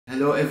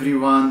Hello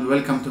everyone,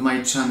 welcome to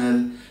my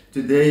channel.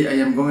 Today I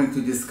am going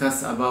to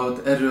discuss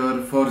about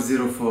error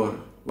 404.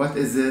 What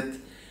is it,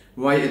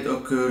 why it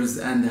occurs,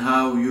 and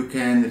how you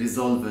can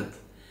resolve it.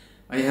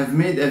 I have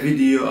made a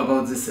video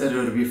about this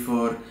error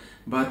before,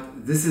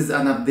 but this is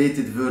an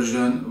updated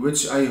version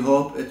which I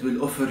hope it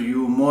will offer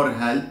you more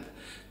help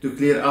to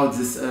clear out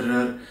this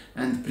error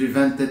and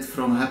prevent it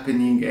from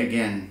happening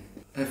again.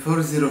 A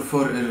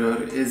 404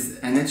 error is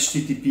an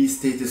HTTP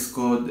status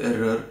code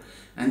error,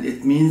 and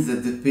it means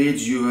that the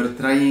page you were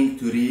trying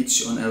to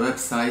reach on a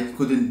website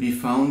couldn't be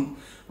found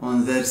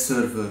on their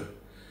server.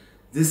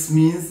 This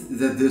means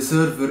that the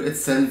server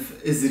itself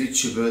is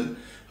reachable,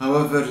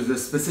 however the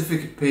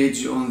specific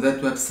page on that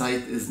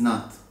website is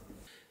not.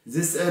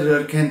 This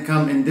error can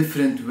come in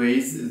different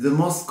ways. The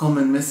most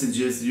common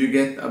messages you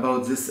get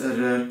about this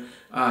error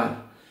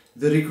are: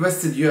 the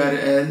requested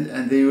URL,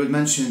 and they will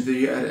mention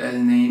the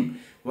URL name,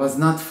 was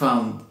not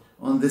found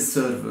on this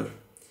server.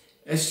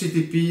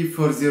 HTTP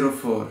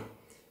 404.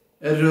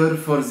 Error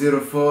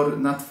 404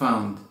 not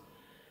found.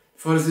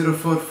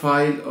 404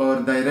 file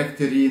or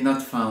directory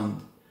not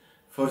found.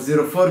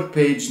 404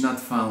 page not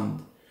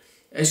found.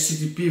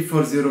 HTTP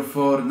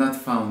 404 not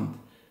found.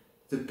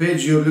 The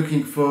page you're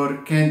looking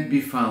for can't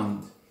be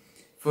found.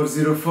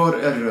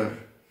 404 error.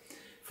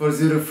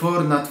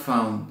 404 not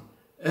found.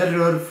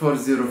 Error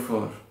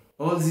 404.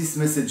 All these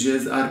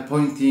messages are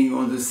pointing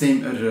on the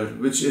same error,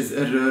 which is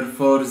error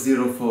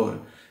 404.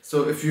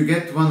 So if you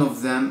get one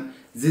of them,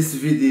 this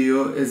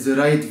video is the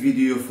right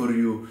video for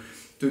you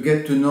to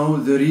get to know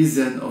the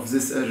reason of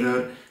this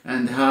error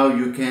and how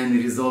you can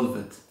resolve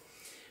it.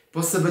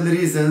 Possible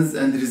reasons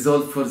and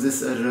result for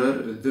this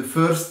error. The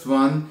first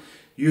one,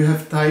 you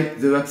have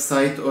typed the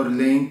website or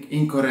link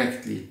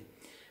incorrectly.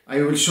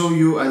 I will show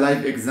you a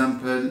live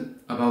example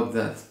about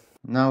that.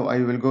 Now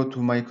I will go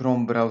to my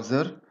Chrome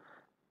browser,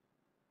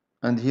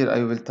 and here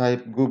I will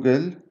type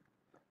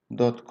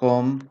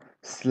google.com/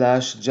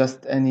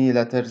 just any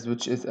letters,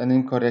 which is an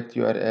incorrect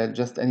URL,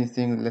 just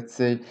anything, let's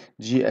say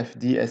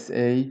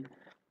GFDSA,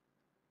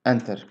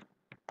 enter.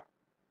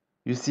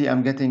 You see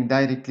I'm getting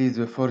directly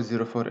the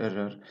 404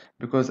 error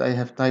because I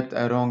have typed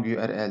a wrong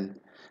URL.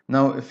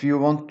 Now if you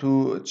want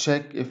to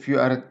check if you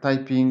are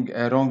typing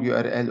a wrong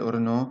URL or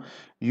no,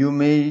 you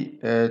may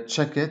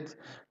check it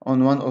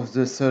on one of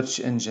the search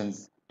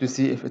engines to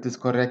see if it is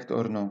correct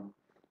or no.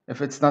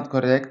 If it's not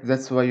correct,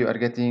 that's why you are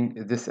getting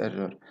this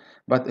error.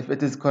 But if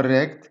it is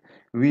correct,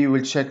 we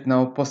will check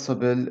now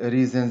possible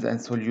reasons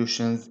and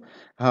solutions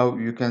how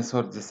you can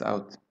sort this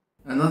out.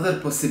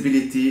 Another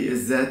possibility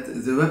is that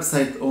the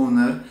website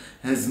owner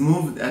has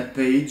moved a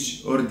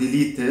page or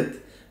deleted,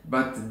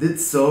 but did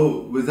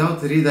so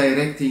without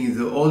redirecting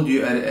the old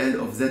URL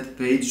of that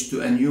page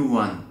to a new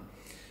one.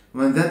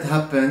 When that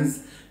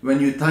happens, when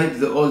you type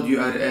the old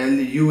URL,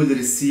 you will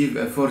receive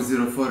a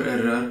 404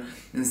 error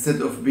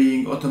instead of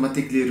being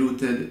automatically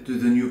routed to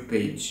the new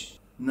page.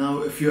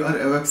 Now, if you are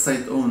a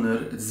website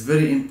owner, it's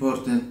very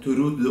important to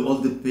route the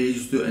old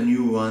page to a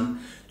new one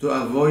to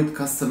avoid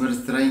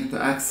customers trying to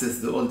access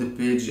the old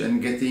page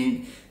and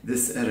getting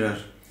this error.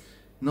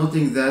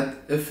 Noting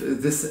that if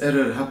this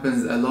error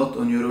happens a lot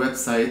on your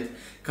website,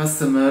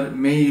 customer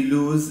may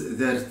lose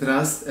their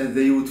trust as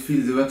they would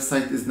feel the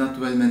website is not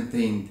well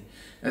maintained,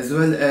 as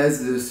well as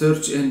the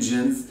search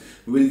engines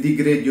will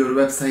degrade your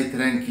website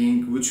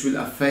ranking, which will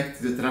affect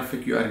the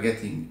traffic you are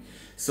getting.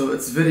 So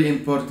it's very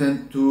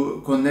important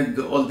to connect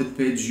the old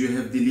page you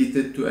have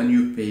deleted to a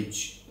new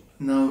page.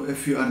 Now,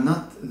 if you are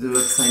not the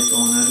website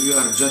owner, you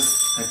are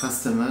just a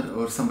customer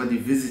or somebody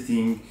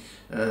visiting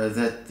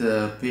that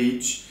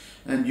page,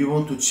 and you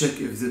want to check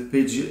if the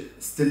page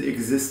still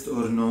exists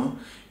or no,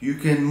 you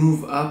can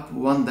move up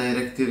one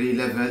directory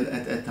level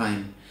at a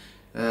time.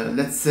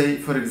 Let's say,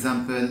 for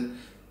example,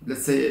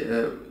 let's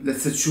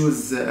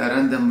choose a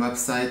random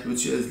website,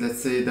 which is,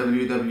 let's say,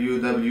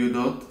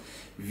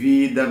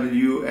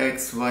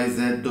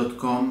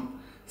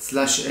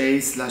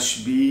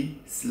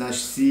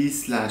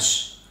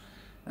 www.vwxyz.com/a/b/c/,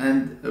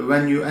 and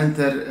when you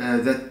enter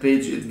that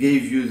page, it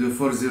gave you the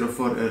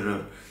 404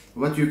 error.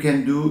 What you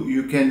can do,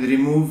 you can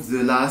remove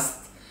the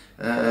last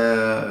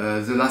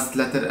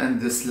letter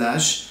and the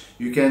slash.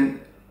 You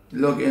can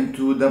log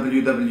into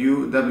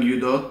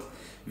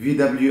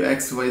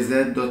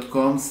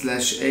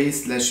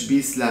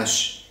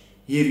www.vwxyz.com/a/b/.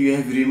 Here you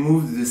have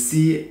removed the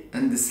C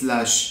and the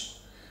slash.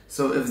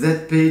 So if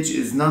that page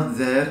is not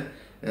there,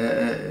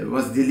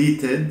 was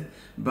deleted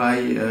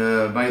by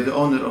the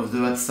owner of the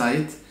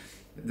website,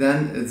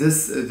 then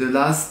the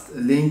last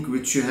link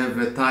which you have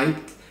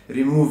typed,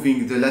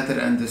 removing the letter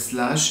and the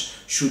slash,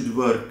 should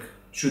work,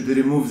 should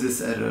remove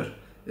this error.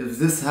 If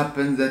this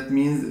happens, that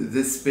means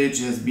this page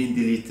has been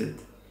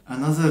deleted.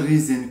 Another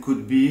reason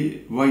could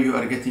be why you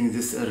are getting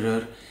this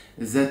error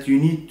is that you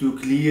need to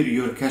clear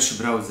your cache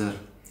browser.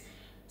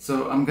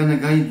 So I'm gonna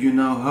guide you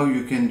now how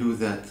you can do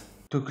that.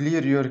 To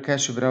clear your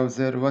cache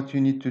browser, what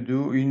you need to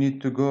do, you need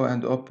to go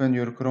and open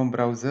your Chrome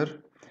browser.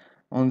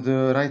 On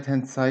the right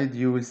hand side,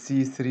 you will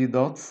see 3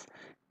 dots.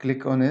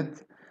 Click on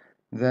it,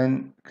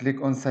 then click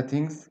on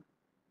settings.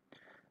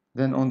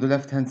 Then on the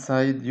left hand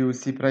side you will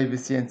see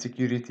privacy and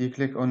security.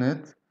 Click on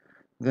it,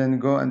 then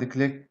go and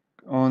click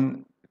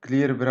on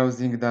clear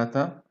browsing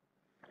data.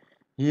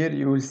 Here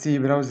you will see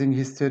browsing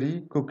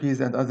history,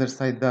 cookies and other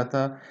site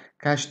data,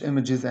 cached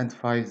images and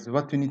files.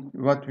 What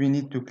we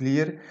need to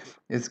clear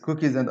is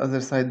cookies and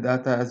other site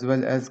data as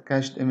well as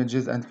cached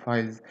images and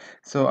files.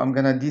 So I'm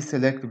gonna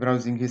deselect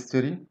browsing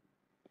history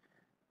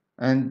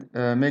and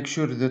make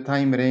sure the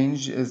time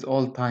range is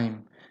all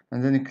time,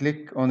 and then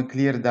click on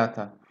clear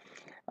data.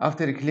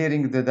 After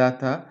clearing the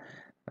data,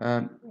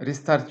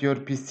 restart your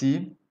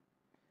PC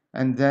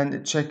and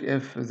then check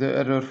if the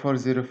error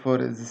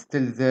 404 is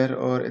still there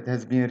or it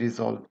has been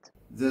resolved.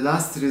 The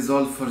last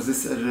result for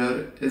this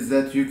error is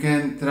that you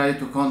can try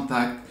to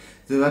contact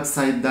the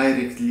website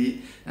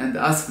directly and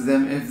ask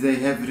them if they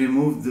have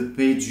removed the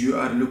page you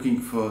are looking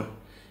for.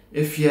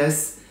 If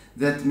yes,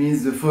 that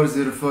means the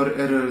 404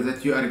 error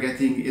that you are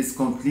getting is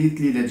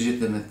completely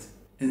legitimate.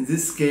 In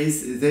this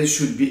case, they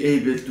should be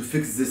able to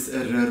fix this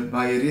error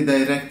by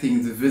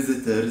redirecting the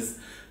visitors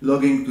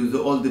logging to the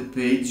old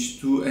page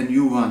to a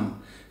new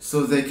one,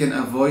 so they can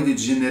avoid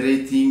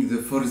generating the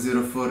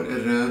 404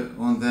 error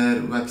on their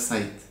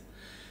website.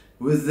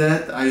 With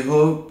that, I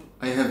hope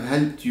I have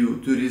helped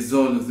you to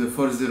resolve the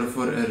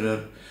 404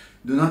 error.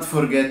 Do not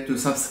forget to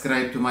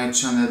subscribe to my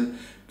channel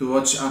to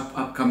watch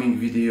upcoming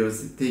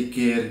videos. Take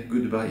care.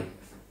 Goodbye.